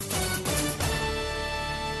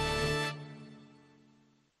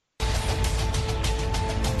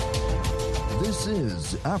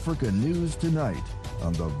This is Africa News Tonight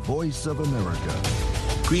on the Voice of America.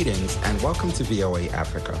 Greetings and welcome to VOA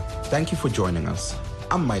Africa. Thank you for joining us.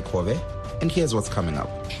 I'm Mike Hove, and here's what's coming up.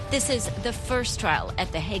 This is the first trial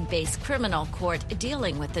at the Hague-based criminal court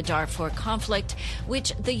dealing with the Darfur conflict,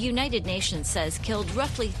 which the United Nations says killed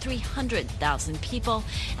roughly 300,000 people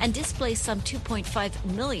and displaced some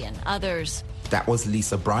 2.5 million others. That was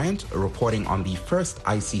Lisa Bryant reporting on the first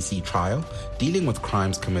ICC trial dealing with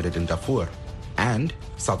crimes committed in Darfur. And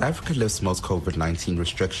South Africa lifts most COVID-19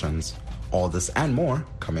 restrictions. All this and more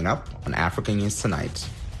coming up on Africa News Tonight.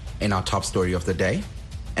 In our top story of the day,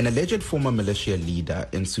 an alleged former militia leader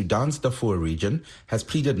in Sudan's Darfur region has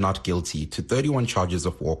pleaded not guilty to 31 charges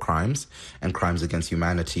of war crimes and crimes against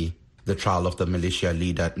humanity. The trial of the militia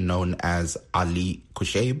leader, known as Ali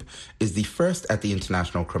Kushayb, is the first at the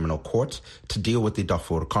International Criminal Court to deal with the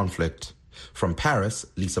Darfur conflict. From Paris,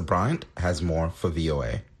 Lisa Bryant has more for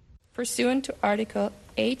VOA. Pursuant to Article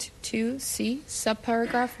 8.2c,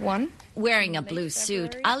 subparagraph 1. Wearing a blue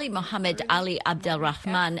suit, Ali Mohammed Ali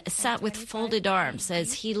Abdelrahman sat with folded arms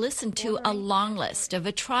as he listened to a long list of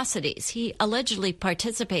atrocities he allegedly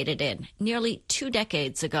participated in nearly 2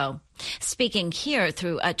 decades ago. Speaking here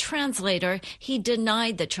through a translator, he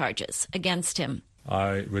denied the charges against him.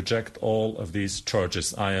 I reject all of these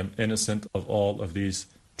charges. I am innocent of all of these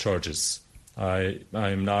charges. I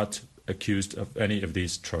am not accused of any of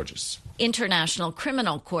these charges. International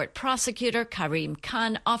Criminal Court prosecutor Karim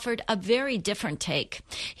Khan offered a very different take.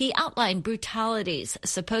 He outlined brutalities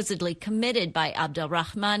supposedly committed by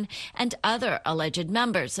Abdelrahman and other alleged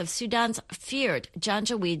members of Sudan's feared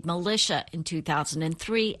Janjaweed militia in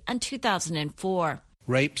 2003 and 2004.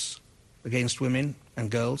 Rapes against women and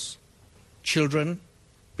girls, children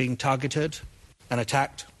being targeted and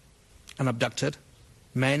attacked and abducted,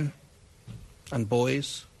 men and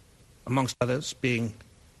boys, amongst others, being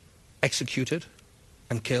executed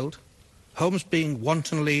and killed, homes being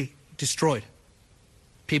wantonly destroyed,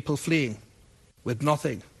 people fleeing with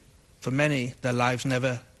nothing, for many, their lives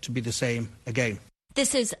never to be the same again.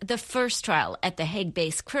 This is the first trial at the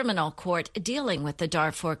Hague-based criminal court dealing with the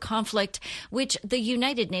Darfur conflict, which the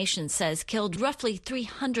United Nations says killed roughly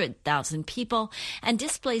 300,000 people and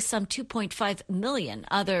displaced some 2.5 million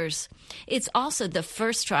others. It's also the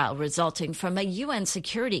first trial resulting from a UN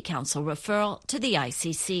Security Council referral to the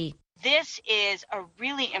ICC. This is a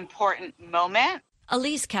really important moment.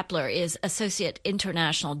 Elise Kepler is Associate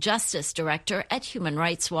International Justice Director at Human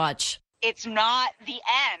Rights Watch. It's not the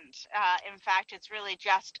end. In fact, it's really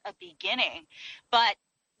just a beginning. But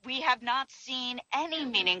we have not seen any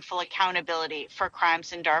meaningful accountability for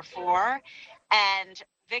crimes in Darfur, and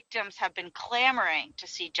victims have been clamoring to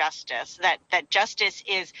see justice, that justice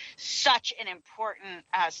is such an important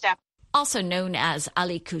step. Also known as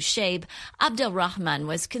Ali Kushayb, Abdelrahman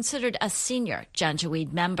was considered a senior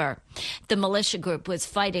Janjaweed member. The militia group was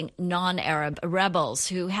fighting non-Arab rebels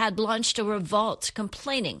who had launched a revolt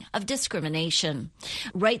complaining of discrimination.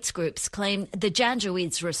 Rights groups claim the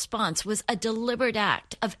Janjaweeds' response was a deliberate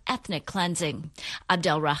act of ethnic cleansing.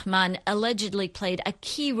 Abdelrahman allegedly played a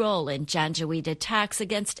key role in Janjaweed attacks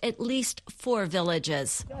against at least 4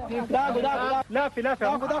 villages.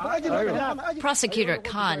 Prosecutor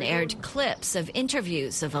Khan aired clips of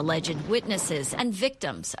interviews of alleged witnesses and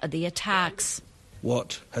victims of the attacks.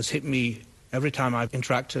 What has hit me every time I've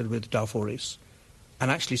interacted with Darfuris, and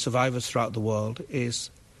actually survivors throughout the world, is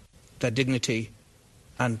their dignity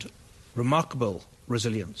and remarkable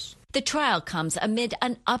resilience. The trial comes amid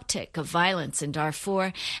an uptick of violence in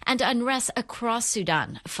Darfur and unrest across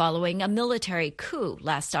Sudan following a military coup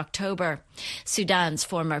last October. Sudan's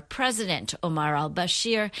former president, Omar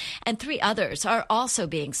al-Bashir, and 3 others are also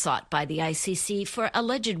being sought by the ICC for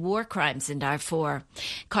alleged war crimes in Darfur.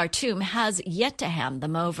 Khartoum has yet to hand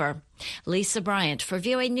them over. Lisa Bryant for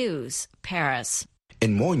VOA News, Paris.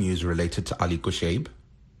 In more news related to Ali Kushayb,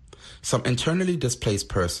 some internally displaced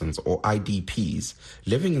persons, or IDPs,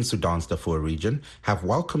 living in Sudan's Darfur region have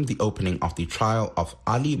welcomed the opening of the trial of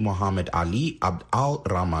Ali Mohammed Ali Abd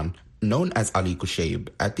al-Rahman, known as Ali Kushayb,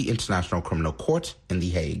 at the International Criminal Court in The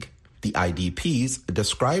Hague. The IDPs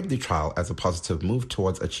described the trial as a positive move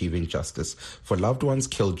towards achieving justice for loved ones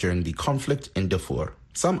killed during the conflict in Darfur.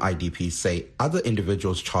 Some IDPs say other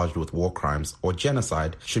individuals charged with war crimes or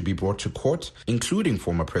genocide should be brought to court, including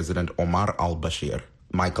former President Omar al-Bashir.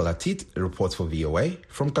 Michael Atit reports for VOA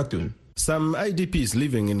from Khartoum. Some IDPs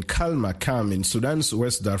living in Kalma camp in Sudan's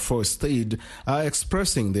West Darfur state are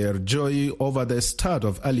expressing their joy over the start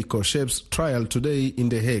of Ali Kushayb's trial today in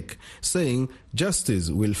The Hague, saying justice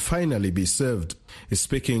will finally be served.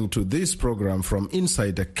 Speaking to this program from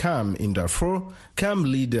inside the camp in Darfur, camp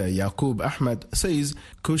leader Yaqub Ahmed says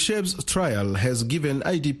Kushayb's trial has given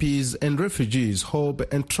IDPs and refugees hope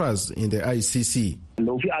and trust in the ICC.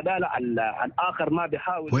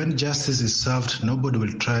 When justice is served, nobody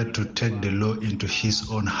will try to take the law into his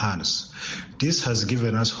own hands. This has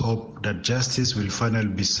given us hope that justice will finally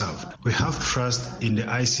be served. We have trust in the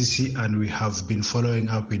ICC and we have been following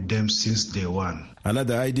up with them since day one.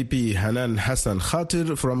 Another IDP, Hanan Hassan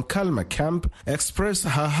Khatir from Kalma camp, expressed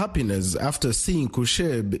her happiness after seeing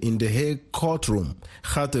Kushayb in the Hague courtroom.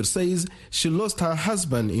 Khatir says she lost her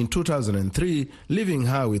husband in 2003, leaving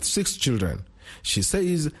her with 6 children. She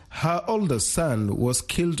says her oldest son was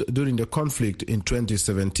killed during the conflict in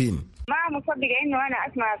 2017.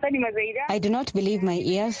 I do not believe my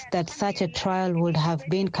ears that such a trial would have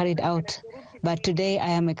been carried out. But today I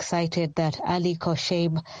am excited that Ali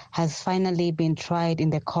Kushayb has finally been tried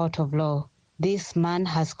in the court of law. This man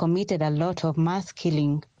has committed a lot of mass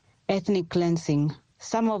killing, ethnic cleansing.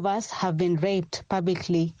 Some of us have been raped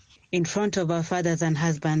publicly in front of our fathers and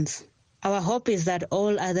husbands. Our hope is that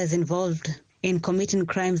all others involved in committing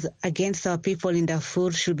crimes against our people in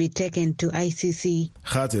Darfur should be taken to ICC.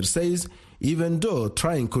 Khatir says even though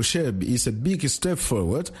trying Kushayb is a big step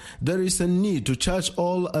forward, there is a need to charge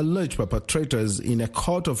all alleged perpetrators in a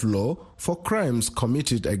court of law for crimes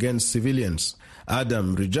committed against civilians.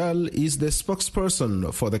 Adam Rijal is the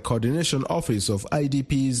spokesperson for the Coordination Office of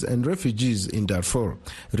IDPs and Refugees in Darfur.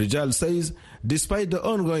 Rijal says despite the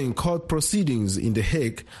ongoing court proceedings in The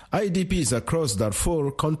Hague, IDPs across Darfur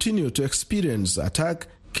continue to experience attack,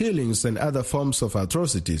 killings and other forms of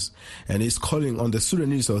atrocities, and is calling on the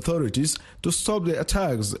Sudanese authorities to stop the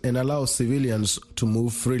attacks and allow civilians to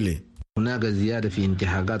move freely. There has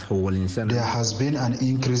been an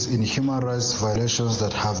increase in human rights violations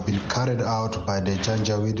that have been carried out by the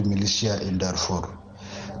Janjaweed militia in Darfur.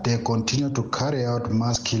 They continue to carry out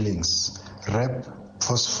mass killings, rape,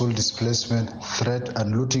 forceful displacement, threat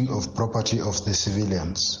and looting of property of the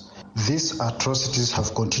civilians. These atrocities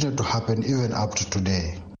have continued to happen even up to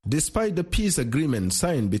today. Despite the peace agreement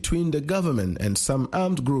signed between the government and some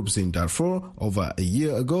armed groups in Darfur over a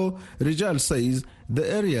year ago, Rijal says the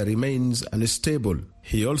area remains unstable.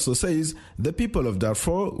 He also says the people of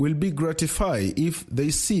Darfur will be gratified if they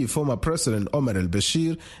see former President Omar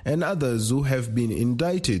al-Bashir and others who have been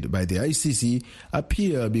indicted by the ICC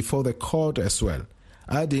appear before the court as well,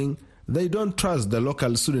 adding they don't trust the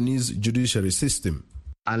local Sudanese judiciary system.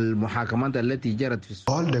 All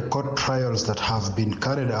the court trials that have been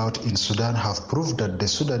carried out in Sudan have proved that the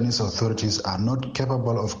Sudanese authorities are not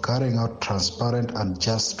capable of carrying out transparent and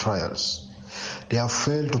just trials. They have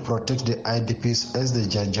failed to protect the IDPs as the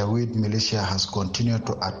Janjaweed militia has continued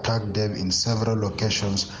to attack them in several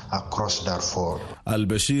locations across Darfur.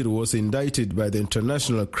 Al-Bashir was indicted by the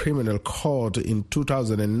International Criminal Court in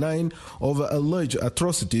 2009 over alleged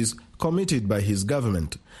atrocities committed by his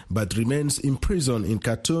government, but remains imprisoned in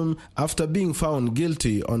Khartoum after being found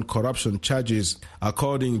guilty on corruption charges.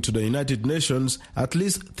 According to the United Nations, at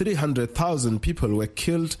least 300,000 people were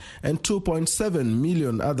killed and 2.7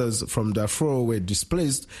 million others from Darfur were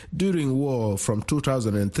displaced during war from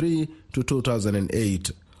 2003 to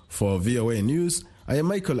 2008. For VOA News, I am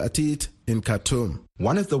Michael Atit in Khartoum.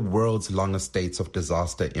 One of the world's longest states of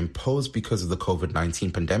disaster imposed because of the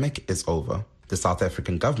COVID-19 pandemic is over. The South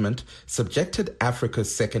African government subjected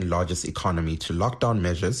Africa's second largest economy to lockdown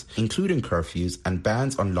measures, including curfews and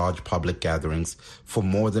bans on large public gatherings, for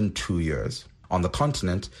more than 2 years. On the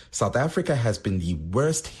continent, South Africa has been the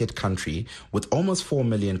worst hit country with almost 4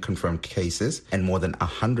 million confirmed cases and more than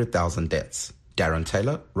 100,000 deaths. Darren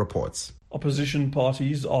Taylor reports. Opposition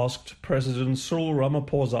parties asked President Cyril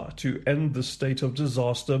Ramaphosa to end the state of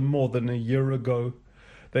disaster more than a year ago.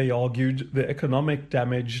 They argued the economic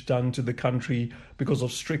damage done to the country because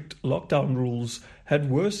of strict lockdown rules had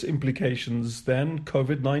worse implications than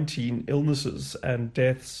COVID-19 illnesses and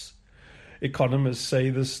deaths. Economists say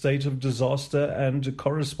the state of disaster and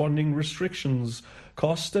corresponding restrictions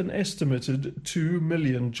cost an estimated 2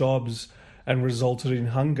 million jobs and resulted in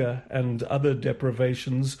hunger and other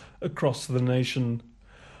deprivations across the nation.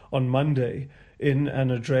 On Monday, in an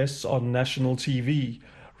address on national TV,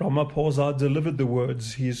 Ramaphosa delivered the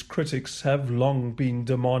words his critics have long been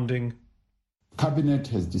demanding. Cabinet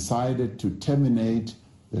has decided to terminate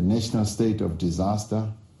the national state of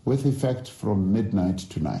disaster with effect from midnight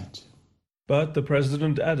tonight. But the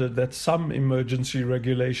president added that some emergency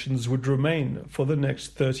regulations would remain for the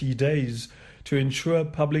next 30 days to ensure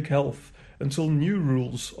public health until new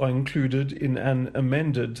rules are included in an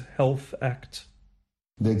amended Health Act.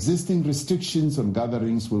 The existing restrictions on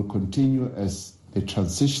gatherings will continue as a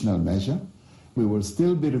transitional measure. We will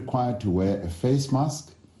still be required to wear a face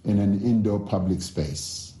mask in an indoor public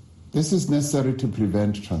space. This is necessary to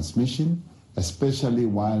prevent transmission, especially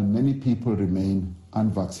while many people remain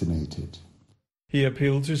unvaccinated. He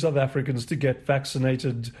appealed to South Africans to get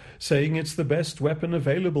vaccinated, saying it's the best weapon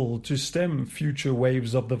available to stem future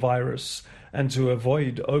waves of the virus and to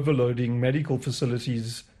avoid overloading medical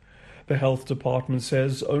facilities. The health department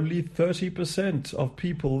says only 30% of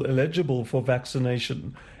people eligible for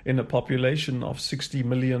vaccination in a population of 60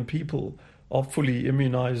 million people are fully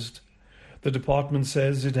immunized. The department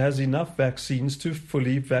says it has enough vaccines to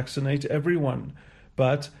fully vaccinate everyone,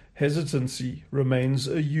 but hesitancy remains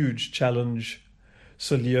a huge challenge.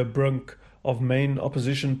 Celia Brunk of main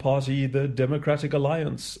opposition party, the Democratic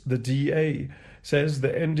Alliance, the DA, says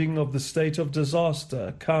the ending of the state of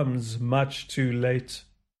disaster comes much too late.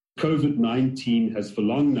 COVID-19 has for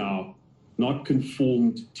long now not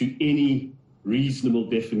conformed to any reasonable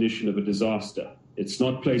definition of a disaster. It's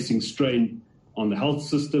not placing strain on the health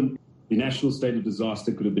system. The national state of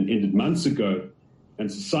disaster could have been ended months ago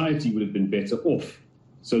and society would have been better off.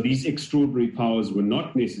 So these extraordinary powers were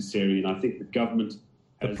not necessary, and I think the government...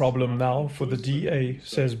 The problem now for the DA,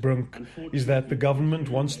 says Brunk, is that the government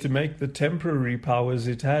wants to make the temporary powers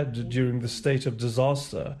it had during the state of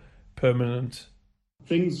disaster permanent.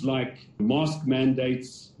 Things like mask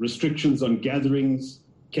mandates, restrictions on gatherings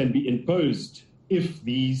can be imposed if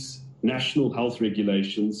these national health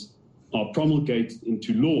regulations are promulgated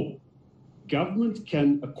into law. Government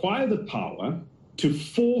can acquire the power to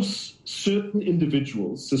force certain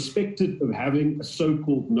individuals suspected of having a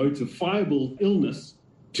so-called notifiable illness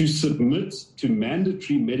to submit to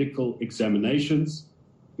mandatory medical examinations,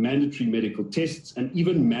 mandatory medical tests, and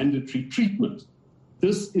even mandatory treatment.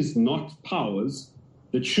 This is not powers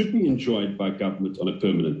that should be enjoyed by government on a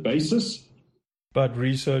permanent basis. But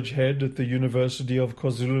research head at the University of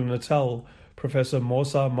KwaZulu-Natal, Professor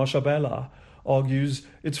Mosa Moshabela, argues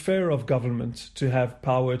it's fair of government to have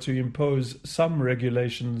power to impose some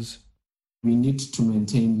regulations. We need to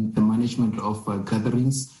maintain the management of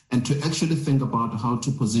gatherings and to actually think about how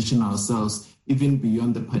to position ourselves even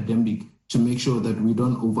beyond the pandemic to make sure that we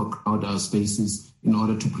don't overcrowd our spaces in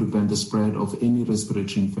order to prevent the spread of any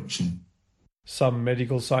respiratory infection. Some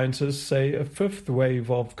medical scientists say a fifth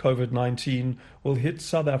wave of COVID-19 will hit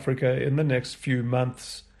South Africa in the next few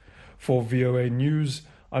months. For VOA News,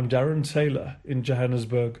 I'm Darren Taylor in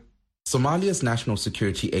Johannesburg. Somalia's National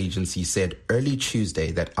Security Agency said early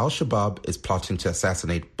Tuesday that Al-Shabaab is plotting to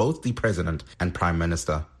assassinate both the president and prime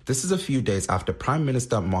minister. This is a few days after Prime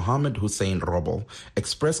Minister Mohamed Hussein Roble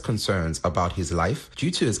expressed concerns about his life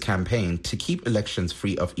due to his campaign to keep elections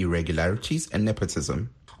free of irregularities and nepotism.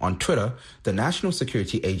 On Twitter, the National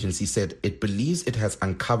Security Agency said it believes it has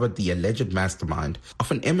uncovered the alleged mastermind of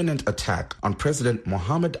an imminent attack on President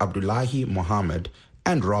Mohamed Abdullahi Mohamed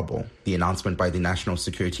and Roble. The announcement by the National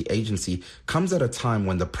Security Agency comes at a time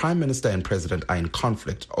when the Prime Minister and President are in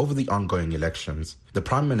conflict over the ongoing elections. The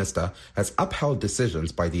Prime Minister has upheld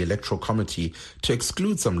decisions by the Electoral Committee to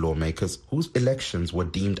exclude some lawmakers whose elections were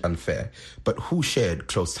deemed unfair, but who shared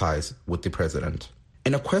close ties with the President.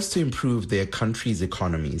 In a quest to improve their country's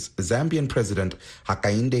economies, Zambian President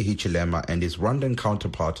Hakainde Hichilema and his Rwandan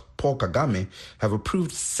counterpart Paul Kagame have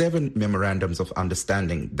approved 7 memorandums of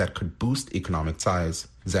understanding that could boost economic ties.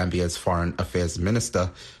 Zambia's Foreign Affairs Minister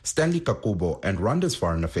Stanley Kakubo and Rwanda's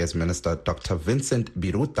Foreign Affairs Minister Dr. Vincent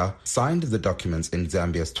Biruta signed the documents in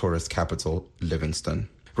Zambia's tourist capital, Livingstone.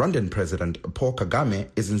 Rwandan President Paul Kagame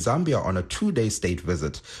is in Zambia on a 2-day state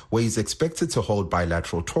visit where he's expected to hold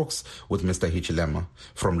bilateral talks with Mr. Hichilema.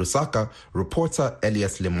 From Lusaka, reporter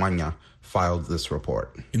Elias Limwanya filed this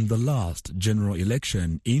report. In the last general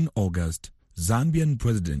election in August, Zambian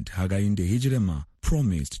President Hakainde Hichilema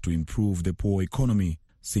promised to improve the poor economy.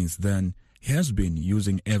 Since then, he has been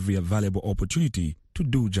using every available opportunity to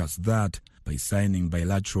do just that by signing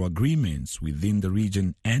bilateral agreements within the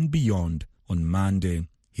region and beyond. On Monday,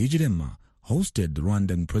 Hichilema hosted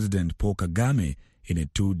Rwandan President Paul Kagame in a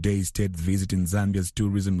 2-day state visit in Zambia's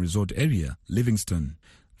tourism resort area, Livingstone.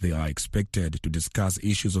 They are expected to discuss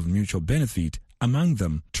issues of mutual benefit, among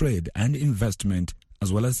them trade and investment,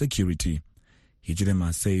 as well as security.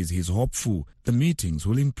 Hichilema says he's hopeful the meetings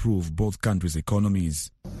will improve both countries' economies.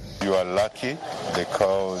 You are lucky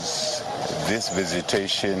because this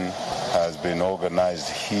visitation has been organized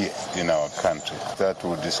here in our country that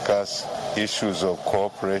will discuss issues of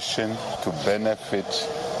cooperation to benefit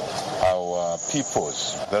our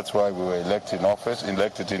peoples. That's why we were elected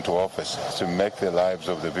into office to make the lives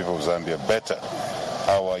of the people of Zambia better.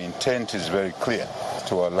 Our intent is very clear,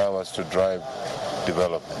 to allow us to drive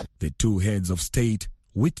development. The two heads of state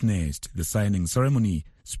witnessed the signing ceremony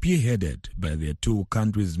spearheaded by their two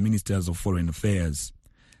countries' ministers of foreign affairs.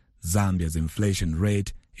 Zambia's inflation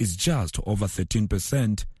rate is just over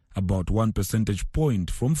 13%, about 1 percentage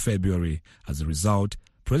point from February. As a result,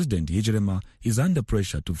 President Hichilema is under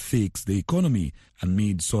pressure to fix the economy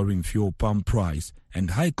amid soaring fuel pump price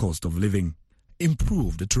and high cost of living.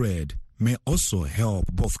 Improved trade may also help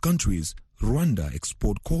both countries. Rwanda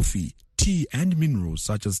export coffee, tea and minerals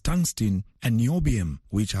such as tungsten and niobium,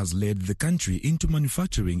 which has led the country into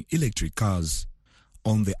manufacturing electric cars.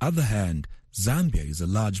 On the other hand, Zambia is a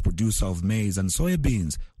large producer of maize and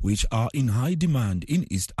soybeans, which are in high demand in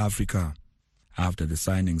East Africa. After the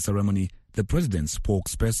signing ceremony, the president's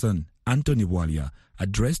spokesperson, Anthony Bwalya,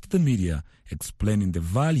 addressed the media, explaining the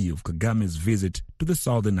value of Kagame's visit to the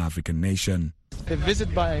Southern African nation. The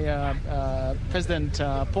visit by President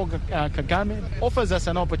Paul Kagame offers us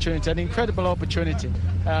an opportunity, an incredible opportunity,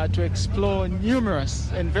 to explore numerous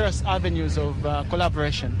and various avenues of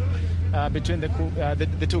collaboration between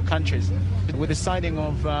the two countries. With the signing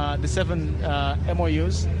of the 7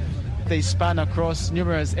 MOUs, they span across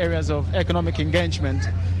numerous areas of economic engagement,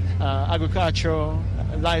 agriculture,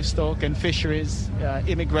 livestock and fisheries,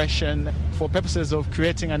 immigration, for purposes of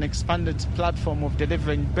creating an expanded platform of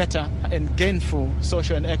delivering better and gainful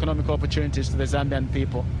social and economic opportunities to the Zambian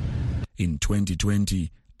people. In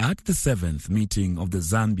 2020, at the 7th meeting of the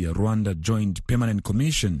Zambia-Rwanda Joint Permanent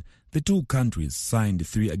Commission, the two countries signed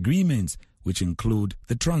 3 agreements, which include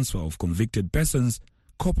the transfer of convicted persons,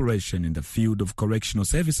 cooperation in the field of correctional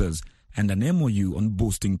services, and an MOU on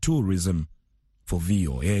boosting tourism. For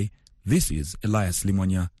VOA, this is Elias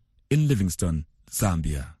Limonya in Livingstone,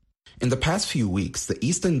 Zambia. In the past few weeks, the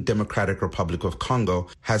Eastern Democratic Republic of Congo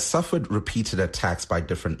has suffered repeated attacks by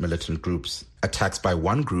different militant groups. Attacks by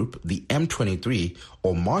one group, the M23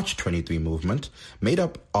 or March 23 movement, made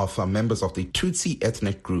up of members of the Tutsi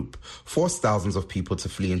ethnic group, forced thousands of people to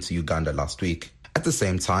flee into Uganda last week. At the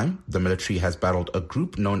same time, the military has battled a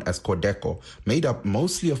group known as Kodeko, made up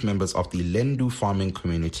mostly of members of the Lendu farming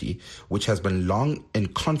community, which has been long in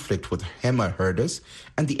conflict with Hema herders,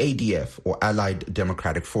 and the ADF, or Allied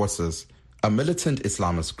Democratic Forces, a militant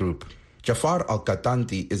Islamist group. Jafar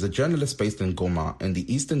Al-Katanti is a journalist based in Goma in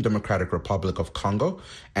the Eastern Democratic Republic of Congo,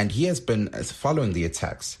 and he has been following the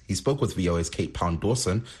attacks. He spoke with VOA's Kate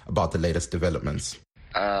Pound-Dawson about the latest developments.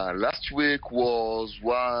 Last week was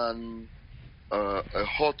a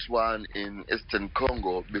hot one in Eastern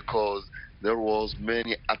Congo because there was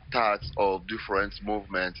many attacks of different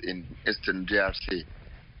movements in Eastern DRC.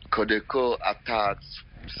 Kodeko attacked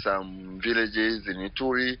some villages in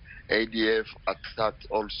Ituri, ADF attacked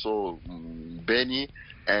also Beni,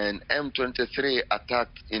 and M23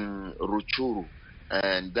 attacked in Ruchuru.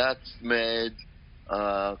 And that made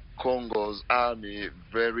Congo's army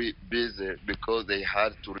very busy because they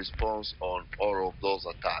had to respond on all of those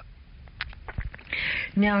attacks.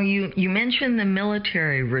 Now, you mentioned the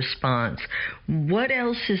military response. What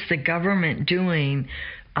else is the government doing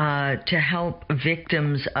to help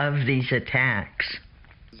victims of these attacks?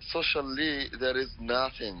 Socially, there is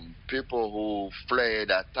nothing. People who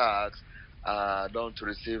fled attacks don't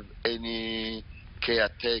receive any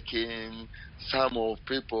caretaking. Some of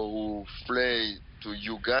people who fled to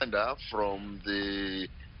Uganda from the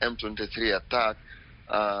M23 attack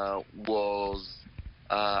was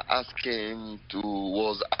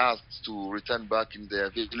asked to return back in their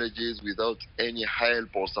villages without any help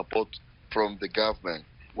or support from the government.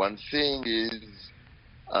 One thing is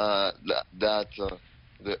that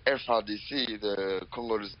the FRDC, the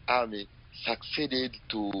Congolese army, succeeded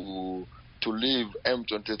to leave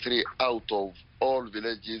M23 out of all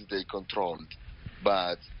villages they controlled.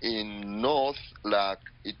 But in north, like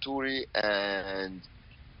Ituri and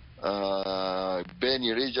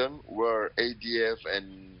Beni region, where ADF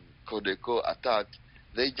and Kodeko attacked,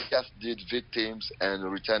 they just did victims and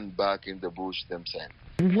returned back in the bush themselves.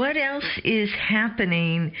 What else is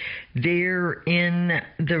happening there in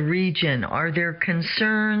the region? Are there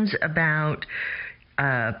concerns about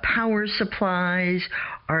power supplies?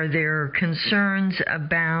 Are there concerns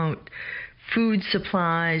about food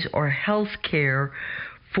supplies or health care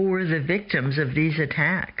for the victims of these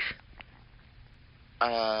attacks?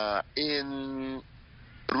 In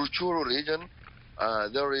Ruchuru region,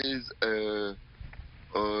 there is a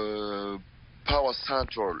power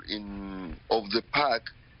central of the park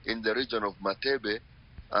in the region of Matebe,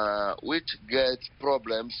 which gets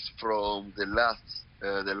problems from the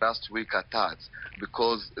last week attacks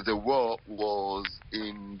because the war was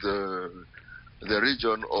in the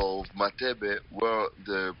region of Matebe where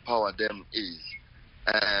the power dam is,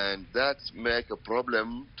 and that make a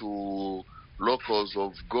problem to locals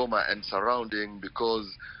of Goma and surrounding, because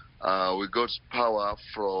we got power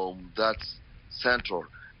from that center.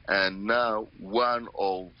 And now one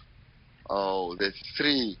of the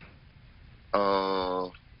three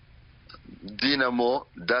dynamo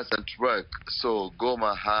doesn't work. So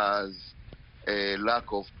Goma has a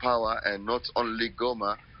lack of power, and not only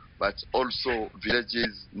Goma, but also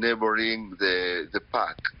villages neighboring the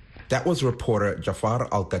park. That was reporter Jafar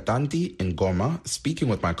Al-Qatanti in Goma, speaking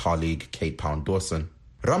with my colleague Kate Pound-Dawson.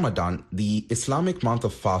 Ramadan, the Islamic month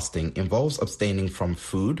of fasting, involves abstaining from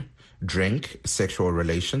food, drink, sexual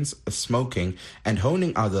relations, smoking, and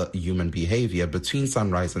honing other human behavior between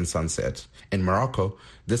sunrise and sunset. In Morocco,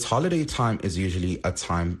 this holiday time is usually a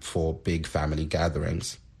time for big family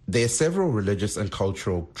gatherings. There are several religious and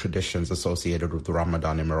cultural traditions associated with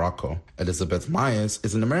Ramadan in Morocco. Elizabeth Myers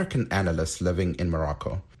is an American analyst living in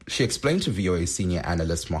Morocco. She explained to VOA senior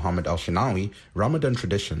analyst Mohammed Al-Shinawi Ramadan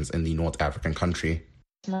traditions in the North African country.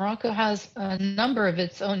 Morocco has a number of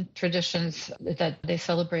its own traditions that they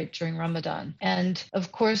celebrate during Ramadan. And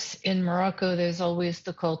of course, in Morocco, there's always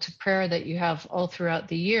the call to prayer that you have all throughout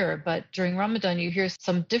the year. But during Ramadan, you hear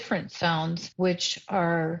some different sounds, which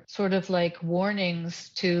are sort of like warnings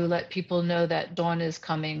to let people know that dawn is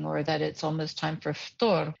coming or that it's almost time for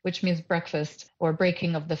iftar, which means breakfast or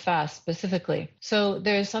breaking of the fast specifically. So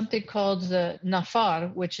there's something called the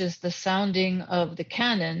nafar, which is the sounding of the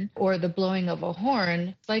cannon or the blowing of a horn.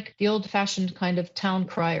 It's like the old-fashioned kind of town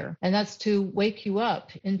crier. And that's to wake you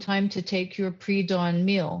up in time to take your pre-dawn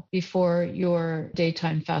meal before your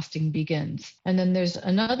daytime fasting begins. And then there's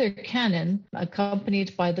another cannon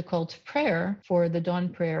accompanied by the call to prayer for the dawn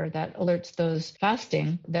prayer that alerts those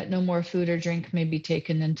fasting that no more food or drink may be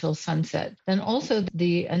taken until sunset. Then also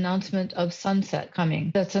the announcement of sunset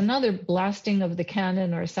coming. That's another blasting of the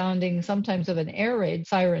cannon or sounding sometimes of an air raid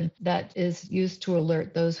siren that is used to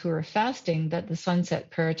alert those who are fasting that the sunset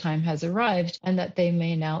prayer time has arrived and that they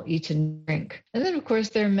may now eat and drink. And then, of course,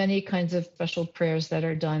 there are many kinds of special prayers that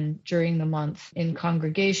are done during the month in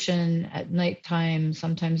congregation, at nighttime,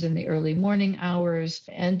 sometimes in the early morning hours.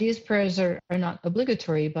 And these prayers are not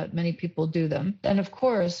obligatory, but many people do them. And of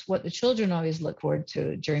course, what the children always look forward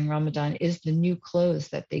to during Ramadan is the new clothes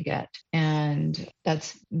that they get. And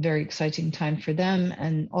that's a very exciting time for them.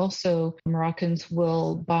 And also, Moroccans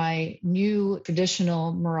will buy new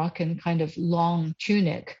traditional Moroccan kind of long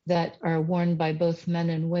tunic that are worn by both men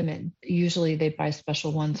and women. Usually they buy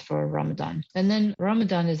special ones for Ramadan. And then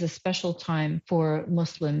Ramadan is a special time for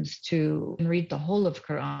Muslims to read the whole of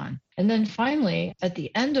Quran. And then finally, at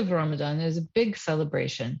the end of Ramadan, there's a big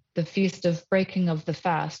celebration, the Feast of Breaking of the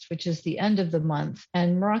Fast, which is the end of the month.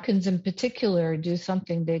 And Moroccans in particular do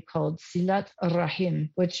something they call Silat ar-Rahim,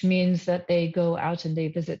 which means that they go out and they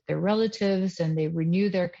visit their relatives and they renew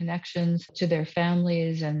their connections to their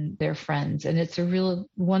families and their friends. And it's a real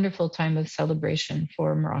wonderful time of celebration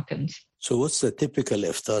for Moroccans. So what's the typical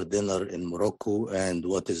iftar dinner in Morocco, and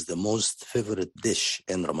what is the most favorite dish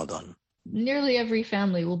in Ramadan? Nearly every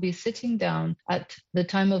family will be sitting down at the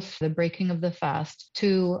time of the breaking of the fast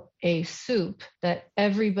to a soup that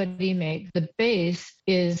everybody makes. The base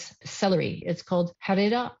is celery. It's called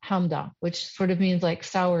harira hamda, which sort of means like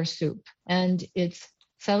sour soup. And it's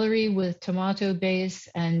celery with tomato base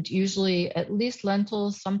and usually at least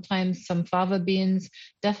lentils, sometimes some fava beans,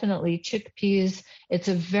 definitely chickpeas. It's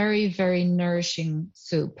a very, very nourishing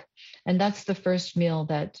soup. And that's the first meal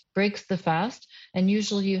that breaks the fast. And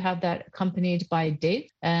usually you have that accompanied by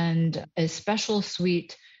date and a special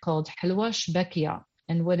sweet called halwa shbekia.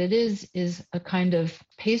 And what it is a kind of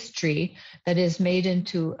pastry that is made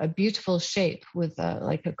into a beautiful shape with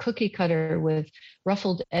like a cookie cutter with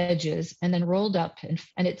ruffled edges and then rolled up.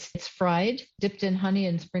 And it's fried, dipped in honey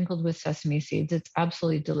and sprinkled with sesame seeds. It's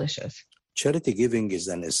absolutely delicious. Charity giving is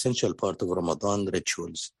an essential part of Ramadan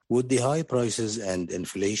rituals. Would the high prices and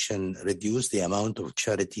inflation reduce the amount of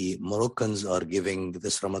charity Moroccans are giving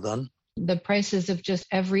this Ramadan? The prices of just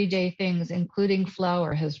everyday things, including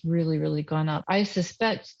flour, has really, really gone up. I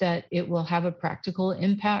suspect that it will have a practical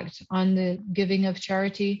impact on the giving of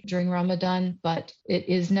charity during Ramadan, but it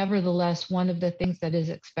is nevertheless one of the things that is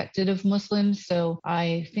expected of Muslims. So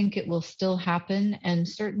I think it will still happen. And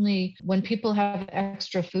certainly when people have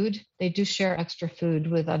extra food, they do share extra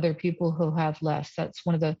food with other people who have less. That's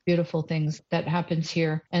one of the beautiful things that happens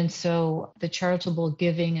here. And so the charitable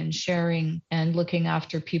giving and sharing and looking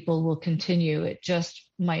after people will continue. It just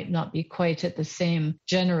might not be quite at the same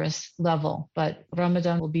generous level, but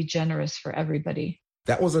Ramadan will be generous for everybody.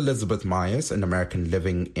 That was Elizabeth Myers, an American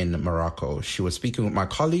living in Morocco. She was speaking with my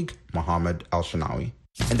colleague, Mohammed Al-Shinawi.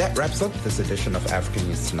 And that wraps up this edition of African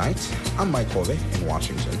News Tonight. I'm Mike Hove in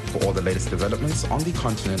Washington. For all the latest developments on the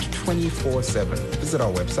continent 24/7, visit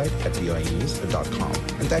our website at voanews.com.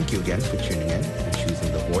 And thank you again for tuning in and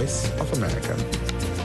choosing the Voice of America.